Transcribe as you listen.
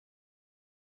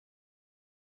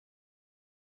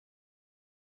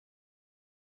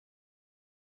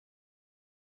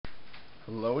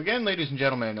Hello again, ladies and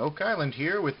gentlemen. Oak Island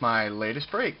here with my latest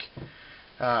break.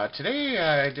 Today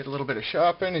I did a little bit of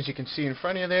shopping. As you can see in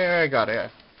front of you there, I got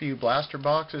a few blaster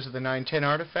boxes of the 910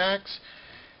 artifacts,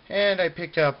 and I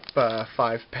picked up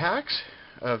 5 packs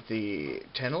of the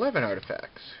 1011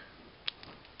 artifacts.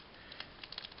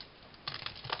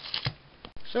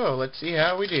 So let's see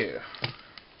how we do.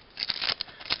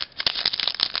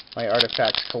 My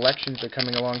artifacts collections are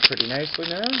coming along pretty nicely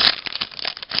now.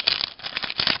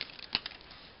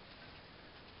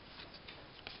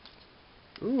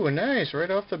 Ooh, nice, right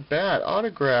off the bat,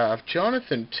 autograph,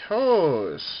 Jonathan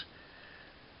Toews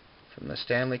from the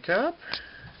Stanley Cup.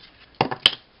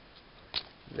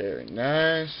 Very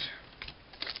nice.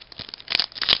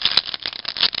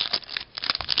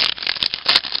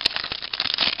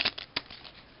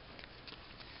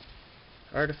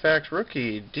 Artifacts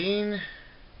rookie, Dean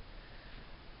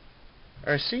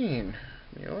Arcine,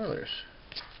 the Oilers.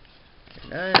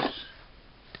 Very nice.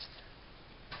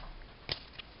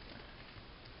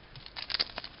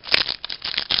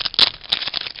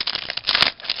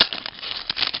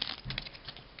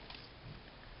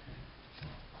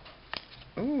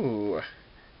 Ooh,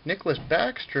 Nicholas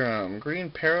Backstrom, green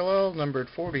parallel, numbered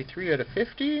 43 out of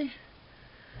 50.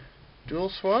 Dual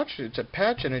swatch, it's a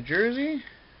patch and a jersey.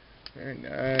 Very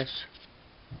nice.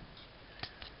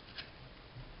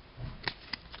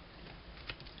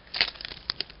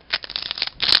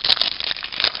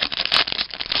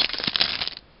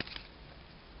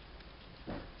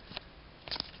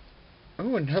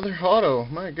 Oh, another auto.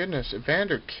 My goodness,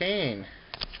 Evander Kane.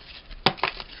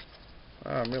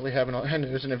 Wow, I'm really having and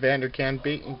there's an Evander Kane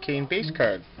base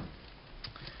card.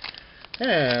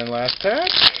 And last pack.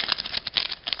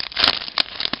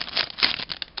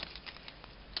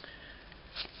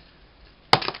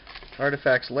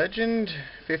 Artifacts Legend,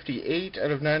 58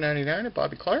 out of 999 of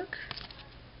Bobby Clark.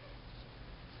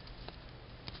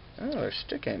 Oh, they're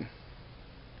sticking.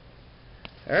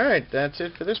 Alright, that's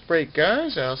it for this break,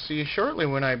 guys. I'll see you shortly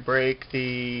when I break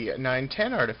the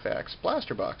 910 artifacts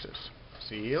blaster boxes.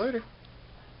 See you later.